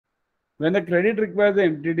When a credit requires the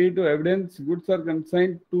MTD to evidence goods are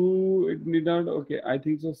consigned to, it need not, okay, I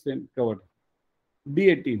think so, same, covered.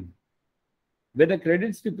 D18. When a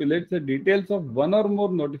credit stipulates the details of one or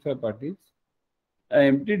more notified parties, a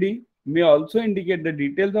MTD may also indicate the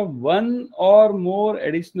details of one or more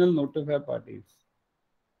additional notified parties.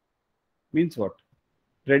 Means what?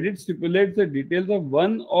 Credit stipulates the details of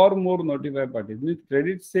one or more notified parties. Means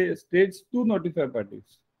credit states two notified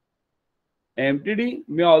parties. MTD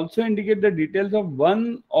may also indicate the details of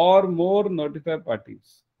one or more notified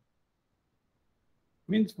parties.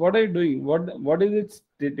 Means what are you doing? What is it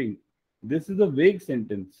stating? This is a vague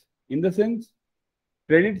sentence. In the sense,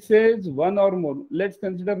 credit says one or more. Let's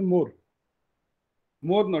consider more.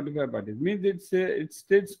 More notified parties. Means it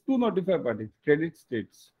states two notified parties. Credit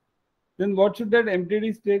states. Then what should that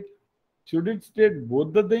MTD state? Should it state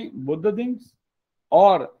both the things,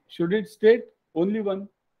 or should it state only one?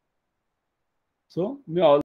 So may also